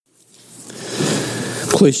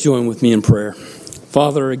Please join with me in prayer.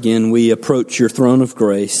 Father, again, we approach your throne of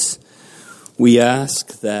grace. We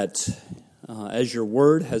ask that as your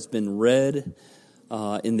word has been read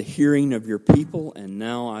in the hearing of your people, and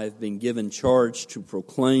now I've been given charge to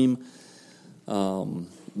proclaim the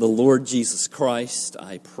Lord Jesus Christ,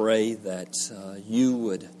 I pray that you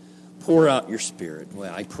would pour out your Spirit.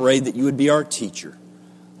 I pray that you would be our teacher.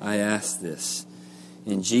 I ask this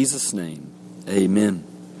in Jesus' name, amen.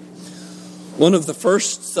 One of the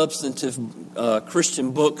first substantive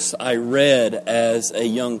Christian books I read as a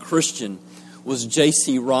young Christian was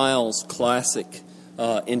J.C. Ryle's classic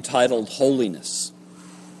entitled Holiness.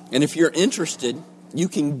 And if you're interested, you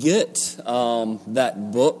can get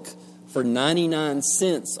that book for 99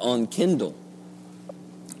 cents on Kindle.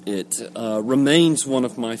 It remains one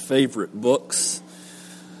of my favorite books.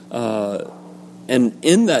 And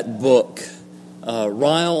in that book,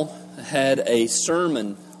 Ryle had a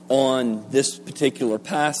sermon on this particular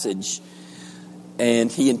passage,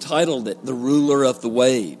 and he entitled it, The Ruler of the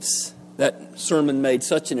Waves. That sermon made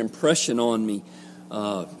such an impression on me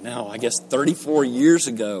now, I guess 34 years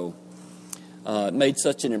ago. It made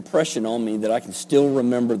such an impression on me that I can still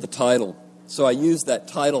remember the title. So I used that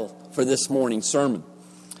title for this morning's sermon.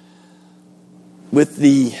 With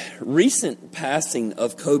the recent passing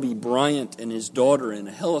of Kobe Bryant and his daughter in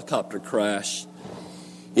a helicopter crash,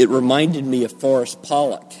 it reminded me of Forrest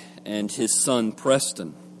Pollock and his son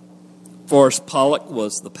Preston. Forrest Pollock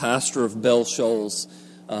was the pastor of Bell Shoals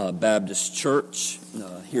Baptist Church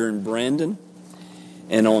here in Brandon.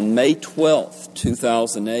 And on May 12th,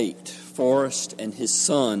 2008, Forrest and his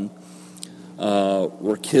son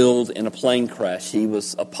were killed in a plane crash. He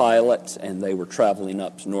was a pilot, and they were traveling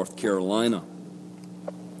up to North Carolina.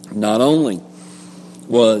 Not only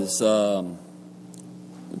was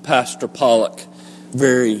Pastor Pollock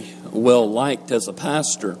very well liked as a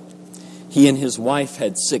pastor, he and his wife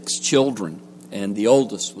had 6 children, and the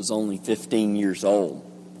oldest was only 15 years old.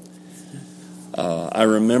 I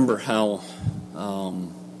remember how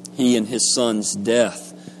he and his son's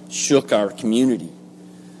death shook our community.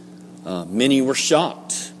 Many were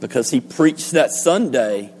shocked because he preached that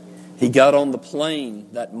Sunday. He got on the plane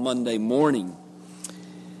that Monday morning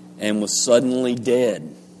and was suddenly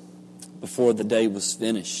dead before the day was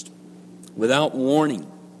finished. Without warning,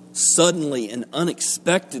 suddenly and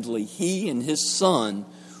unexpectedly, he and his son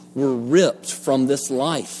were ripped from this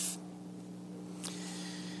life.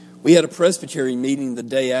 We had a presbytery meeting the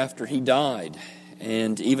day after he died,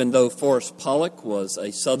 and even though Forrest Pollock was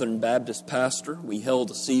a Southern Baptist pastor, we held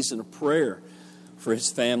a season of prayer for his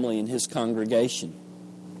family and his congregation.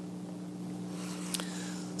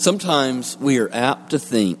 Sometimes we are apt to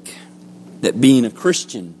think that being a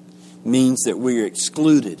Christian means that we are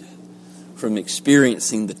excluded from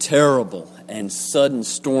experiencing the terrible and sudden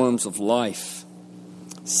storms of life.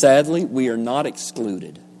 Sadly, we are not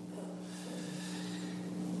excluded.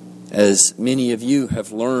 As many of you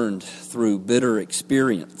have learned through bitter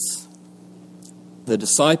experience, the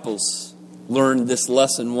disciples learned this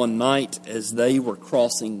lesson one night as they were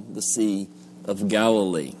crossing the Sea of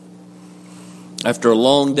Galilee. After a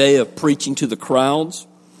long day of preaching to the crowds,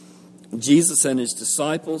 Jesus and his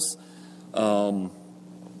disciples,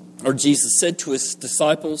 Jesus said to his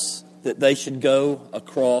disciples that they should go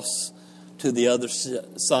across to the other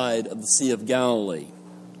side of the Sea of Galilee.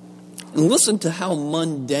 And listen to how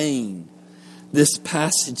mundane this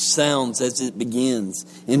passage sounds as it begins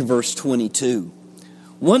in verse 22.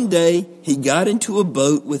 One day he got into a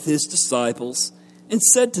boat with his disciples and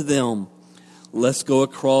said to them, "Let's go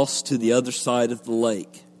across to the other side of the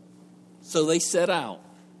lake." So they set out.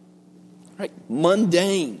 Right?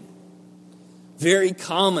 Mundane. Very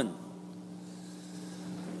common.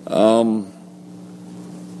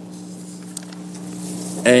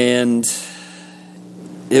 And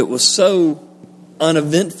it was so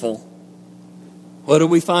uneventful. What do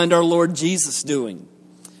we find our Lord Jesus doing?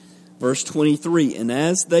 Verse 23, and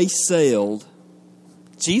as they sailed,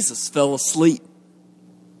 Jesus fell asleep.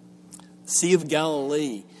 The Sea of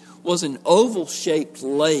Galilee was an oval-shaped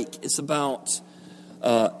lake. It's about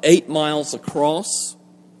 8 miles across.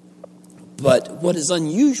 But what is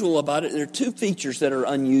unusual about it, there are 2 features that are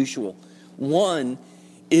unusual. One,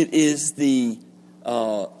 it is the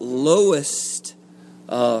lowest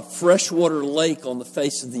freshwater lake on the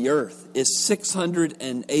face of the earth. It's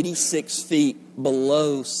 686 feet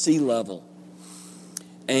below sea level.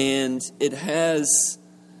 And it has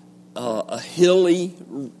a hilly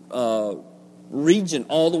region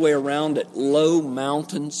all the way around it, low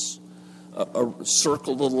mountains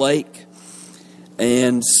circle the lake.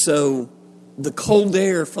 And so the cold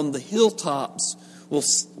air from the hilltops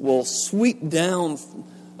will sweep down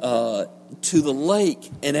to the lake,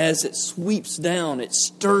 and as it sweeps down, it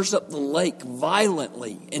stirs up the lake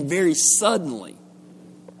violently and very suddenly.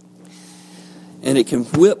 And it can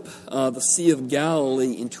whip the Sea of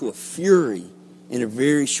Galilee into a fury in a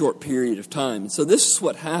very short period of time. And so this is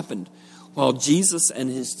what happened while Jesus and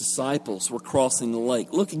his disciples were crossing the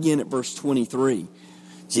lake. Look again at verse 23.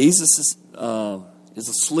 Jesus is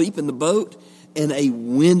asleep in the boat, and a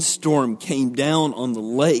windstorm came down on the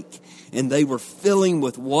lake, and they were filling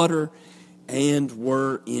with water and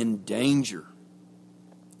were in danger.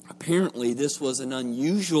 Apparently, this was an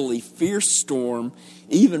unusually fierce storm,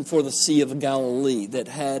 even for the Sea of Galilee, that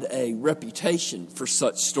had a reputation for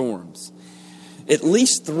such storms. At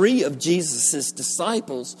least 3 of Jesus'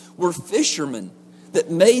 disciples were fishermen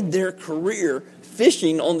that made their career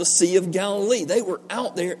fishing on the Sea of Galilee. They were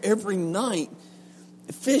out there every night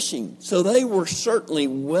fishing. So they were certainly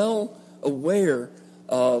well aware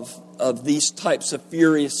of these types of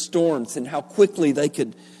furious storms and how quickly they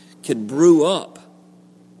could brew up.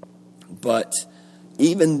 But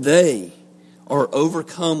even they are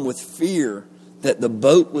overcome with fear that the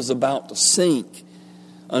boat was about to sink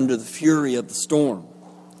under the fury of the storm.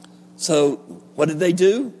 So what did they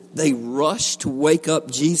do? They rushed to wake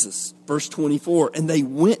up Jesus. Verse 24, and they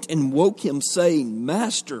went and woke him, saying,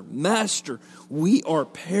 Master, Master, we are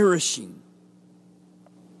perishing.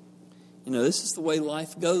 You know, this is the way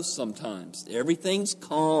life goes sometimes. Everything's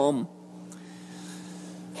calm,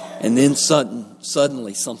 and then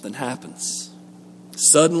suddenly something happens.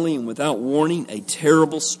 Suddenly and without warning, a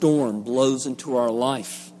terrible storm blows into our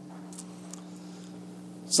life.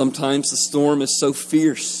 Sometimes the storm is so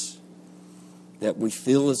fierce that we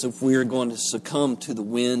feel as if we are going to succumb to the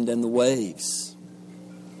wind and the waves.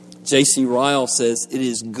 J.C. Ryle says, it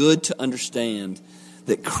is good to understand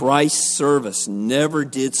that Christ's service never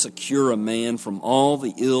did secure a man from all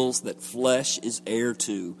the ills that flesh is heir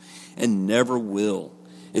to, and never will.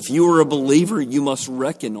 If you are a believer, you must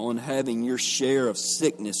reckon on having your share of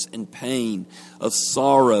sickness and pain, of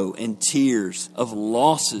sorrow and tears, of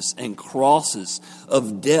losses and crosses,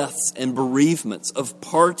 of deaths and bereavements, of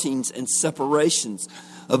partings and separations,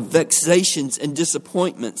 of vexations and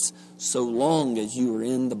disappointments, so long as you are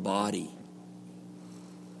in the body.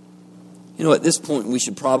 You know, at this point, we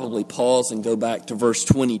should probably pause and go back to verse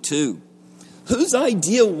 22. Whose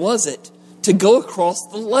idea was it to go across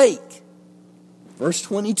the lake? Verse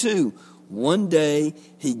 22, one day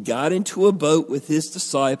he got into a boat with his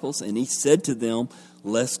disciples, and he said to them,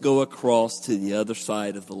 let's go across to the other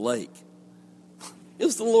side of the lake. It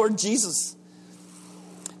was the Lord Jesus.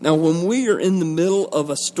 Now, when we are in the middle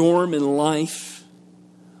of a storm in life,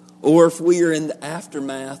 or if we are in the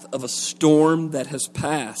aftermath of a storm that has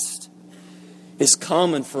passed, it's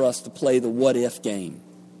common for us to play the what-if game.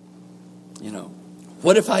 You know,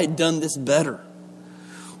 what if I had done this better?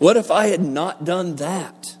 What if I had not done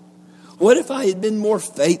that? What if I had been more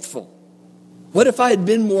faithful? What if I had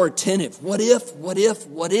been more attentive? What if, what if,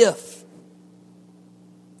 what if?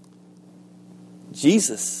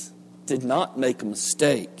 Jesus did not make a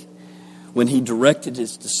mistake when he directed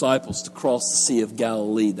his disciples to cross the Sea of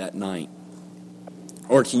Galilee that night.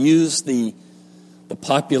 Or to use the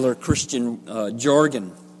popular Christian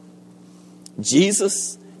jargon,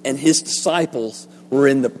 Jesus and his disciples were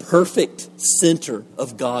in the perfect center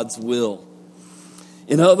of God's will.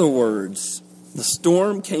 In other words, the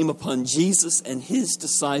storm came upon Jesus and his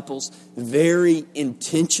disciples very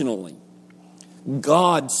intentionally.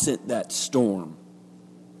 God sent that storm.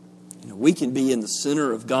 You know, we can be in the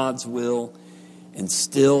center of God's will and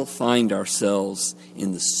still find ourselves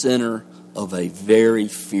in the center of a very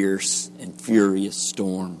fierce and furious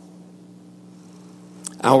storm.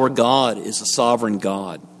 Our God is a sovereign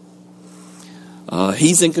God.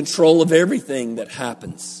 He's in control of everything that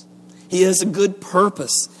happens. He has a good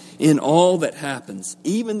purpose in all that happens,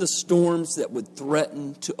 even the storms that would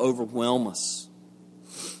threaten to overwhelm us.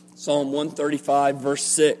 Psalm 135, verse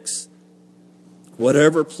 6.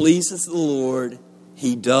 Whatever pleases the Lord,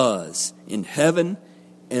 he does in heaven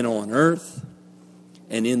and on earth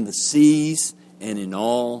and in the seas and in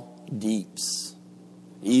all deeps.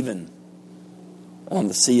 Even on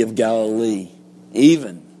the Sea of Galilee.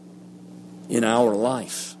 Even in our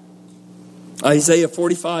life. Isaiah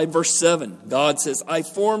 45 verse 7, God says, I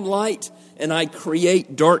form light and I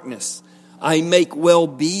create darkness. I make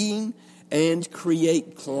well-being and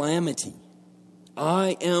create calamity.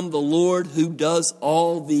 I am the Lord who does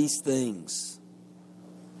all these things.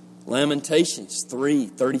 Lamentations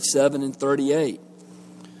 3:37 and 38.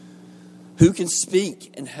 Who can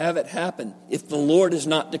speak and have it happen if the Lord has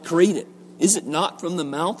not decreed it? Is it not from the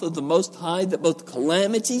mouth of the Most High that both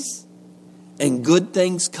calamities and good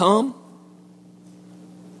things come?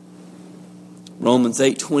 Romans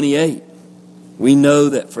 8:28. We know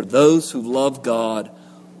that for those who love God,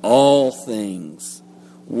 all things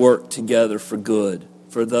work together for good,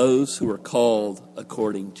 for those who are called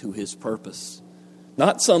according to His purpose.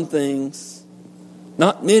 Not some things,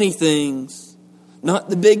 not many things, not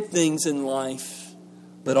the big things in life,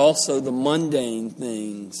 but also the mundane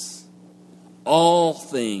things. All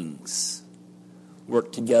things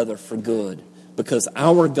work together for good, because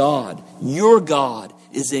our God, your God,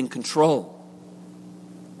 is in control.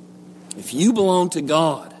 If you belong to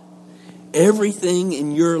God, everything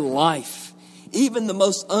in your life, even the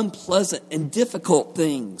most unpleasant and difficult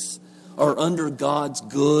things, are under God's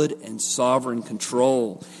good and sovereign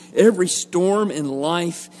control. Every storm in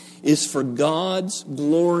life is for God's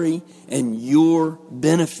glory and your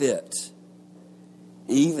benefit,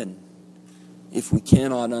 even if we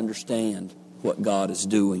cannot understand what God is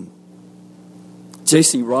doing.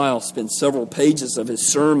 J.C. Ryle spent several pages of his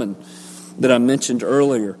sermon that I mentioned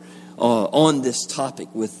earlier on this topic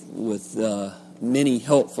with many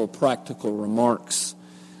helpful practical remarks.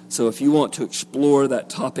 So if you want to explore that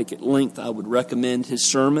topic at length, I would recommend his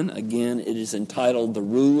sermon. Again, it is entitled The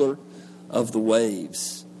Ruler of the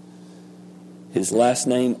Waves. His last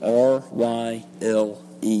name, Ryle.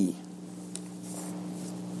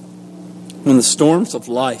 When the storms of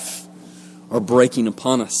life are breaking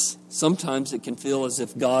upon us, sometimes it can feel as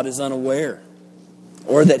if God is unaware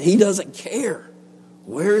or that He doesn't care.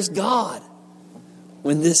 Where is God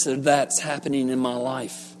when this or that's happening in my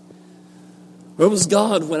life? Where was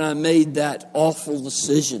God when I made that awful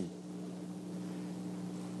decision?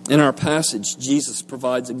 In our passage, Jesus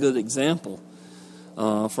provides a good example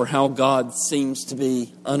for how God seems to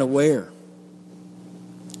be unaware.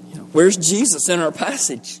 Where's Jesus in our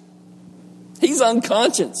passage? He's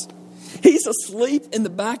unconscious. He's asleep in the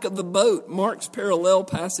back of the boat. Mark's parallel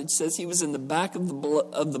passage says he was in the back of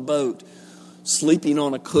the boat, sleeping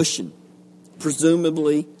on a cushion.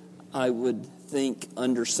 Presumably, I would think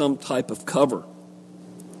under some type of cover.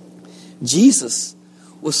 Jesus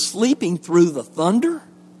was sleeping through the thunder,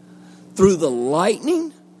 through the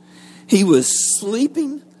lightning. He was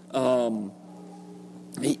sleeping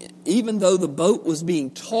even though the boat was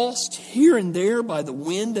being tossed here and there by the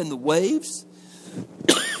wind and the waves.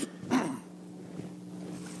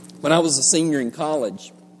 When I was a senior in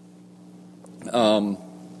college,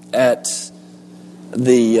 at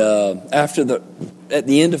the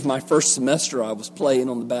end of my first semester, I was playing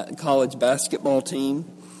on the college basketball team.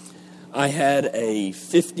 I had a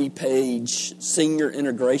 50-page senior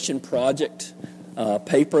integration project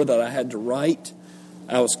paper that I had to write.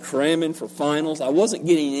 I was cramming for finals. I wasn't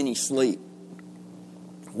getting any sleep.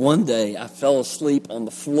 One day, I fell asleep on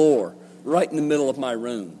the floor right in the middle of my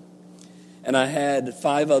room. And I had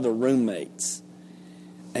 5 other roommates.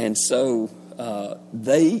 And so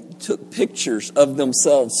they took pictures of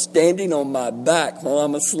themselves standing on my back while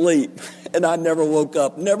I'm asleep. And I never woke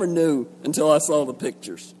up, never knew until I saw the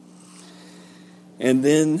pictures. And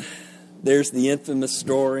then there's the infamous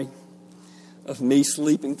story of me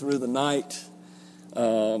sleeping through the night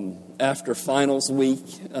after finals week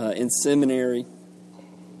in seminary.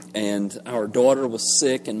 And our daughter was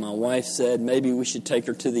sick, and my wife said, maybe we should take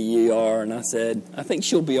her to the ER. And I said, I think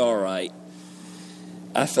she'll be all right.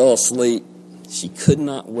 I fell asleep. She could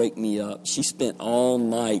not wake me up. She spent all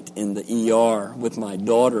night in the ER with my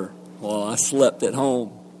daughter while I slept at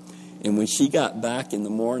home. And when she got back in the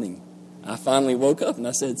morning, I finally woke up and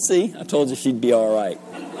I said, see, I told you she'd be all right.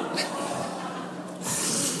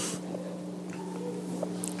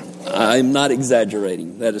 I'm not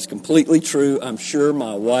exaggerating. That is completely true. I'm sure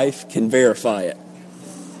my wife can verify it.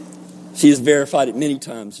 She has verified it many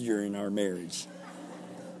times during our marriage.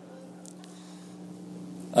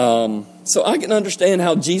 So I can understand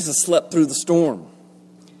how Jesus slept through the storm.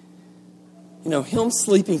 Him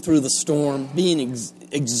sleeping through the storm, being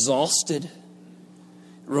exhausted,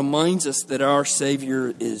 reminds us that our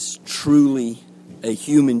Savior is truly a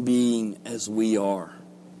human being as we are.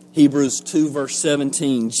 Hebrews 2 verse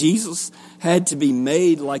 17, Jesus had to be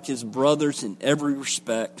made like His brothers in every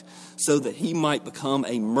respect so that He might become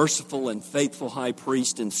a merciful and faithful high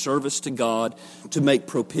priest in service to God to make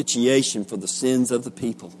propitiation for the sins of the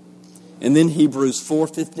people. And then Hebrews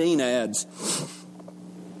 4:15 adds,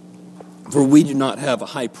 for we do not have a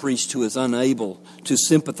high priest who is unable to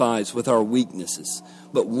sympathize with our weaknesses,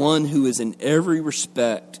 but one who is in every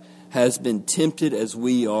respect has been tempted as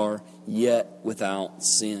we are, yet without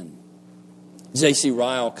sin. J.C.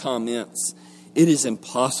 Ryle comments, it is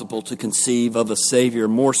impossible to conceive of a Savior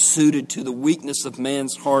more suited to the weakness of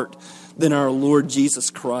man's heart than our Lord Jesus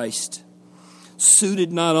Christ,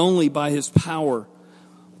 suited not only by His power,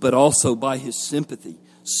 but also by His sympathy,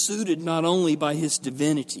 suited not only by his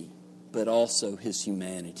divinity, but also his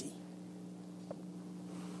humanity.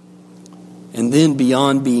 And then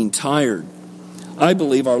beyond being tired, I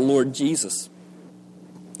believe our Lord Jesus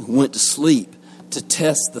went to sleep to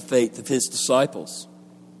test the faith of his disciples.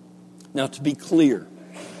 Now, to be clear,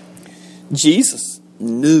 Jesus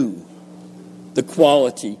knew the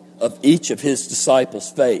quality of each of his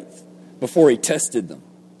disciples' faith before he tested them.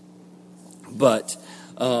 But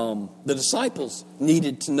the disciples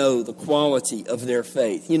needed to know the quality of their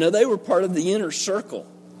faith. They were part of the inner circle.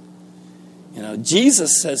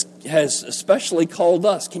 Jesus has especially called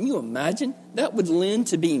us. Can you imagine? That would lend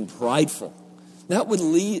to being prideful. That would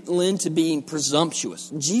lend to being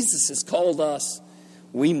presumptuous. Jesus has called us.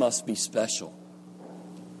 We must be special.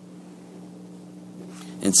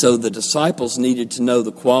 And so the disciples needed to know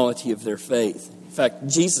the quality of their faith. In fact,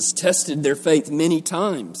 Jesus tested their faith many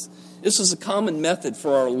times. This was a common method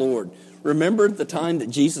for our Lord. Remember the time that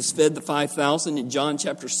Jesus fed the 5,000 in John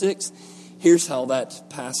chapter 6? Here's how that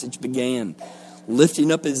passage began.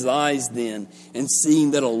 Lifting up his eyes then and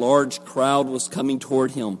seeing that a large crowd was coming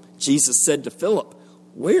toward him, Jesus said to Philip,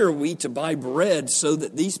 "Where are we to buy bread so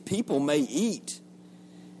that these people may eat?"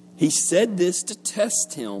 He said this to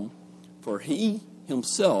test him, for he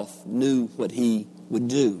himself knew what he would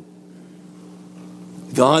do.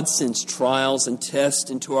 God sends trials and tests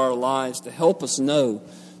into our lives to help us know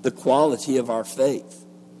the quality of our faith.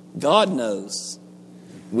 God knows.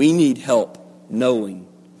 We need help knowing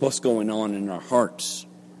what's going on in our hearts.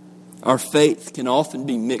 Our faith can often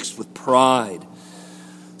be mixed with pride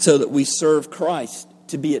so that we serve Christ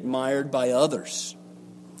to be admired by others.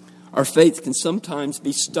 Our faith can sometimes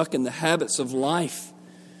be stuck in the habits of life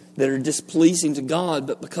that are displeasing to God,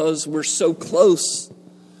 but because we're so close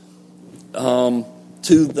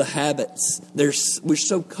to the habits, we're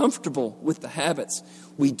so comfortable with the habits,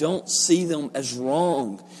 we don't see them as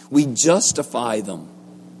wrong. We justify them,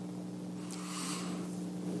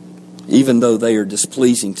 even though they are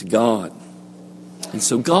displeasing to God. And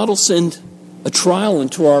so God will send a trial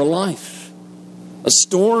into our life, a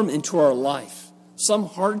storm into our life, some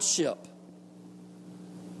hardship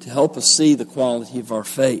to help us see the quality of our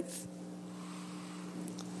faith.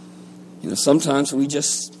 Sometimes we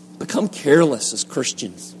just become careless as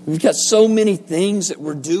Christians. We've got so many things that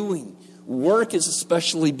we're doing. Work is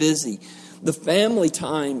especially busy. The family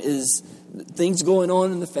time is things going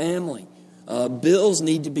on in the family. Bills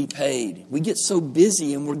need to be paid. We get so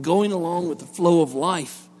busy and we're going along with the flow of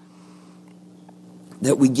life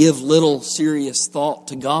that we give little serious thought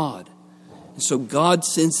to God. And so God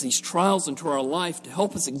sends these trials into our life to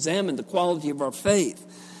help us examine the quality of our faith.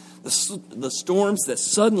 The storms that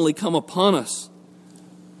suddenly come upon us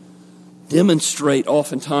demonstrate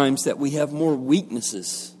oftentimes that we have more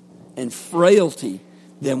weaknesses and frailty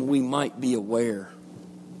than we might be aware.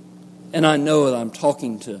 And I know that I'm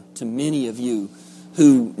talking to many of you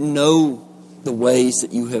who know the ways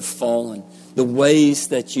that you have fallen, the ways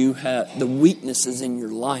that you have, the weaknesses in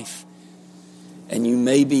your life, and you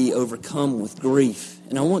may be overcome with grief.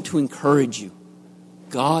 And I want to encourage you.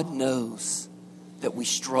 God knows that we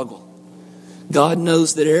struggle. God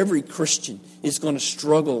knows that every Christian is going to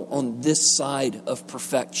struggle on this side of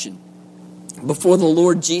perfection. Before the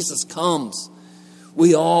Lord Jesus comes,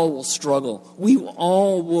 we all will struggle. We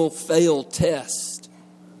all will fail tests.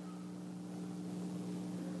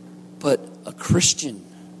 But a Christian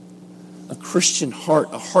heart,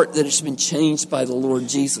 a heart that has been changed by the Lord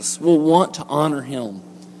Jesus, will want to honor Him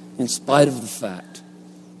in spite of the fact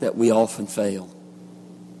that we often fail.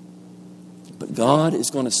 But God is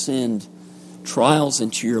going to send trials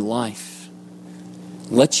into your life.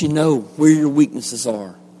 Let you know where your weaknesses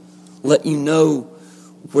are. Let you know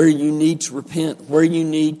where you need to repent, where you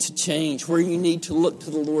need to change, where you need to look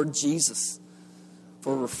to the Lord Jesus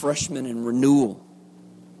for refreshment and renewal.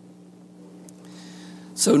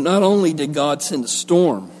 So not only did God send a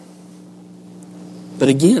storm, but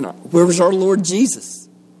again, where was our Lord Jesus?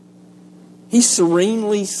 He's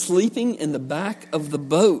serenely sleeping in the back of the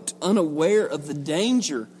boat, unaware of the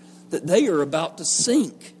danger that they are about to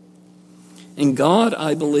sink. And God,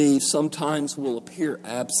 I believe, sometimes will appear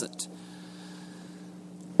absent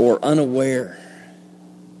or unaware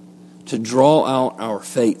to draw out our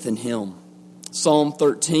faith in Him. Psalm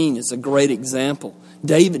 13 is a great example.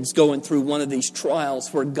 David's going through one of these trials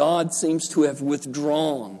where God seems to have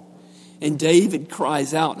withdrawn. And David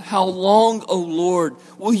cries out, "How long, O Lord,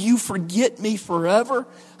 will you forget me forever?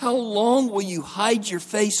 How long will you hide your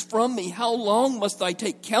face from me? How long must I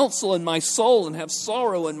take counsel in my soul and have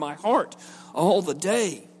sorrow in my heart all the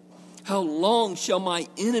day? How long shall my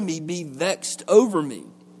enemy be vexed over me?"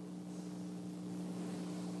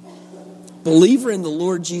 Believer in the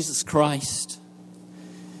Lord Jesus Christ,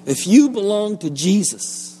 if you belong to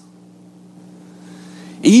Jesus,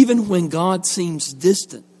 even when God seems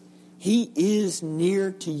distant, He is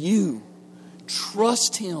near to you.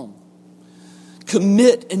 Trust Him.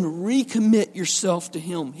 Commit and recommit yourself to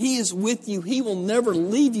Him. He is with you. He will never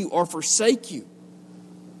leave you or forsake you.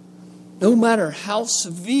 No matter how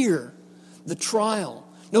severe the trial,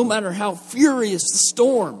 no matter how furious the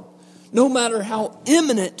storm, no matter how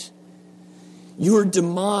imminent your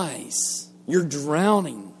demise, your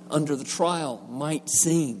drowning under the trial might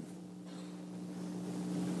seem.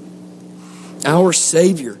 Our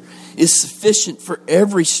Savior is sufficient for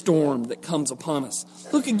every storm that comes upon us.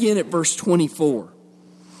 Look again at verse 24.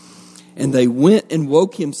 And they went and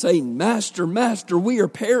woke him, saying, Master, Master, we are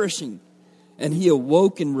perishing. And he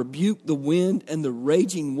awoke and rebuked the wind and the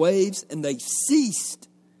raging waves, and they ceased,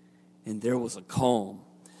 and there was a calm.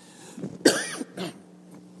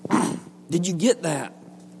 Did you get that?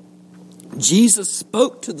 Jesus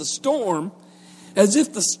spoke to the storm as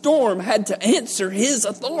if the storm had to answer His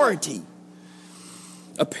authority.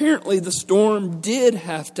 Apparently, the storm did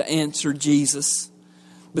have to answer Jesus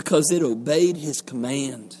because it obeyed His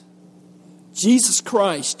command. Jesus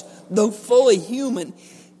Christ, though fully human,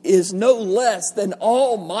 is no less than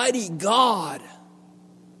Almighty God.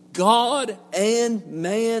 God and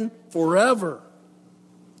man forever.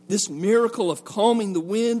 This miracle of calming the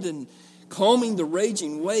wind and calming the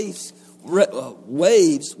raging waves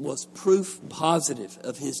was proof positive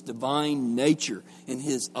of His divine nature and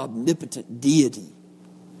His omnipotent deity.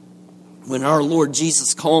 When our Lord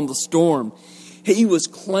Jesus calmed the storm, He was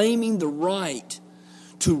claiming the right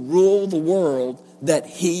to rule the world that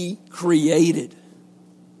He created.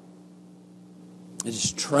 It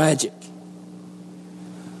is tragic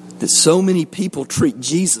that so many people treat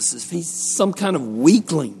Jesus as if He's some kind of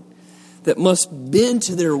weakling that must bend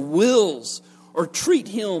to their wills, or treat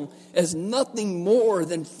Him as nothing more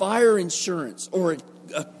than fire insurance or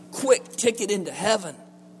a quick ticket into heaven.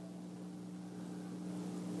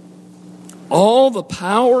 All the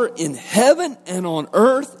power in heaven and on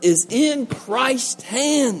earth is in Christ's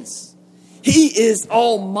hands. He is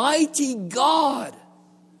Almighty God.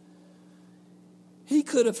 He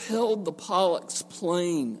could have held the Pollux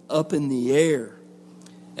plane up in the air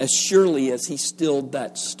as surely as He stilled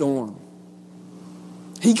that storm.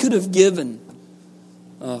 He could have given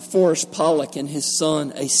Forrest Pollock and his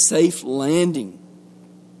son a safe landing.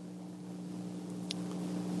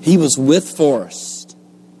 He was with Forrest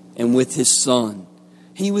and with his son.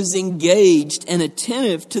 He was engaged and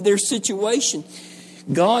attentive to their situation.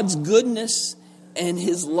 God's goodness and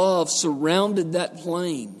His love surrounded that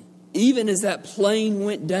plane. Even as that plane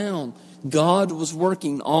went down, God was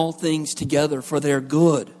working all things together for their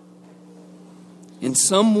good. In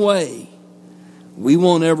some way, we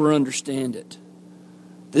won't ever understand it.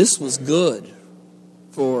 This was good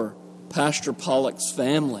for Pastor Pollock's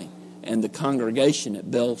family and the congregation at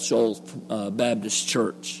Bell Shoals Baptist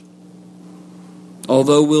Church.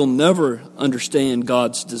 Although we'll never understand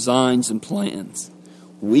God's designs and plans,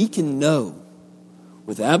 we can know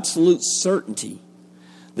with absolute certainty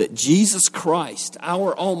that Jesus Christ,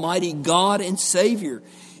 our Almighty God and Savior,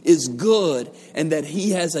 is good, and that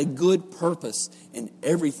He has a good purpose in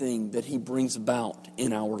everything that He brings about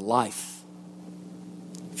in our life.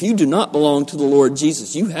 If you do not belong to the Lord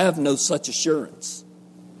Jesus, you have no such assurance.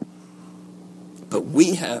 But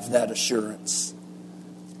we have that assurance.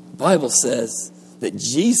 The Bible says that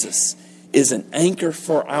Jesus is an anchor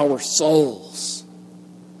for our souls,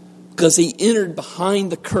 because He entered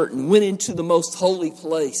behind the curtain, went into the most holy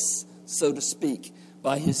place, so to speak,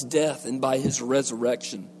 by His death and by His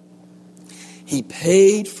resurrection. He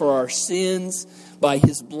paid for our sins by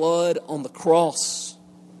His blood on the cross.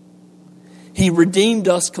 He redeemed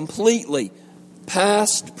us completely.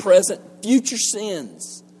 Past, present, future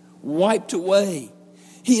sins wiped away.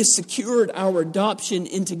 He has secured our adoption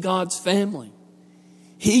into God's family.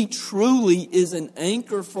 He truly is an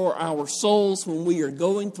anchor for our souls when we are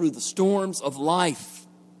going through the storms of life,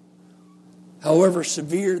 however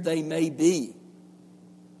severe they may be.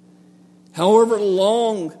 However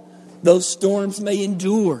long those storms may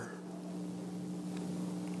endure.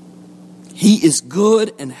 He is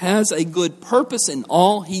good and has a good purpose in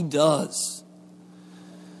all He does.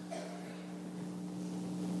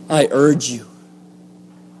 I urge you,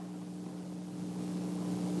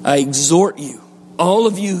 I exhort you, all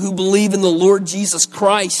of you who believe in the Lord Jesus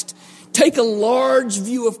Christ, take a large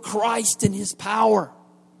view of Christ and His power.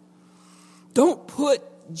 Don't put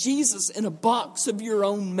Jesus in a box of your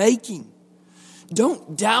own making.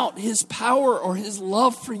 Don't doubt His power or His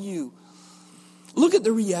love for you. Look at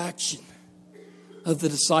the reaction of the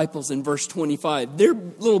disciples in verse 25. Their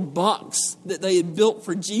little box that they had built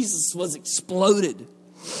for Jesus was exploded.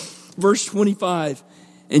 Verse 25,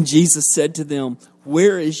 and Jesus said to them,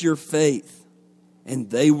 "Where is your faith?" And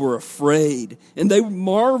they were afraid, and they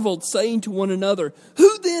marveled, saying to one another,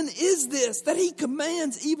 "Who then is this that he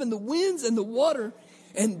commands even the winds and the water,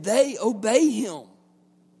 and they obey him?"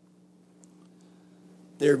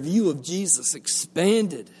 Their view of Jesus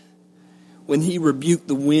expanded when he rebuked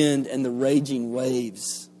the wind and the raging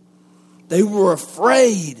waves. They were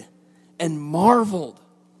afraid and marveled.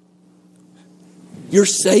 Your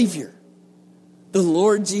Savior, the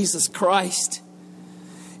Lord Jesus Christ,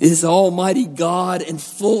 is Almighty God and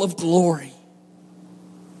full of glory.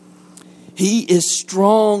 He is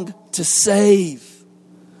strong to save.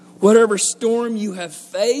 Whatever storm you have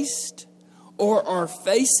faced or are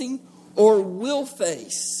facing or will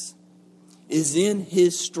face is in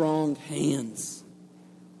His strong hands.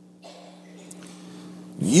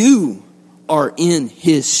 You are in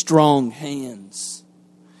His strong hands.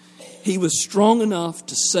 He was strong enough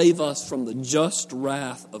to save us from the just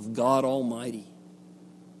wrath of God Almighty.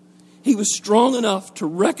 He was strong enough to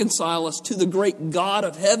reconcile us to the great God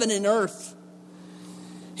of heaven and earth.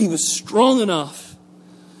 He was strong enough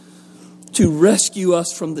to rescue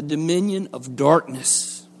us from the dominion of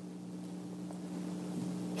darkness.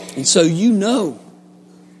 And so you know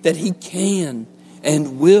that He can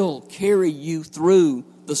and will carry you through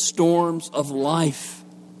the storms of life.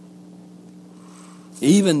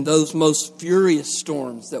 Even those most furious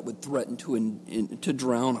storms that would threaten to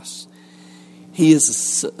drown us. He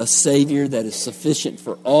is a Savior that is sufficient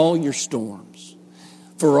for all your storms,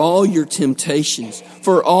 for all your temptations,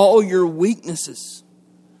 for all your weaknesses.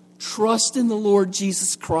 Trust in the Lord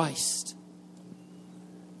Jesus Christ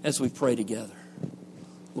as we pray together.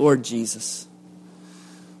 Lord Jesus,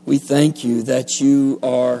 we thank You that You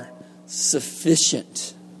are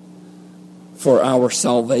sufficient for our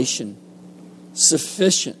salvation,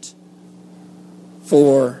 sufficient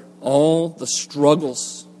for all the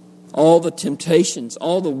struggles, all the temptations,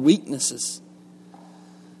 all the weaknesses.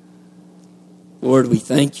 Lord, we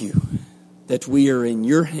thank You that we are in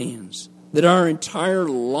Your hands, that our entire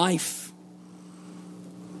life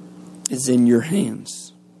is in Your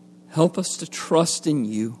hands. Help us to trust in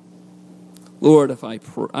You. Lord, if I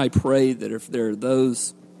pray that if there are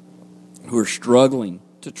those who are struggling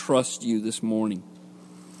to trust You this morning,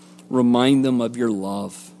 remind them of Your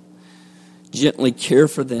love. Gently care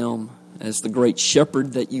for them as the great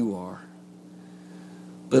shepherd that You are.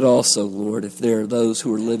 But also, Lord, if there are those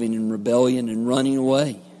who are living in rebellion and running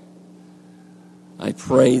away, I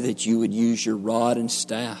pray that You would use Your rod and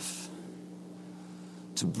staff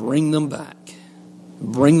to bring them back.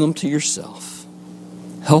 Bring them to Yourself.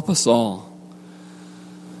 Help us all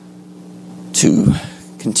to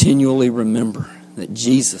continually remember that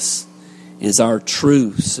Jesus is our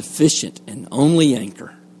true, sufficient, and only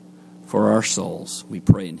anchor for our souls. We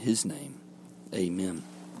pray in His name. Amen.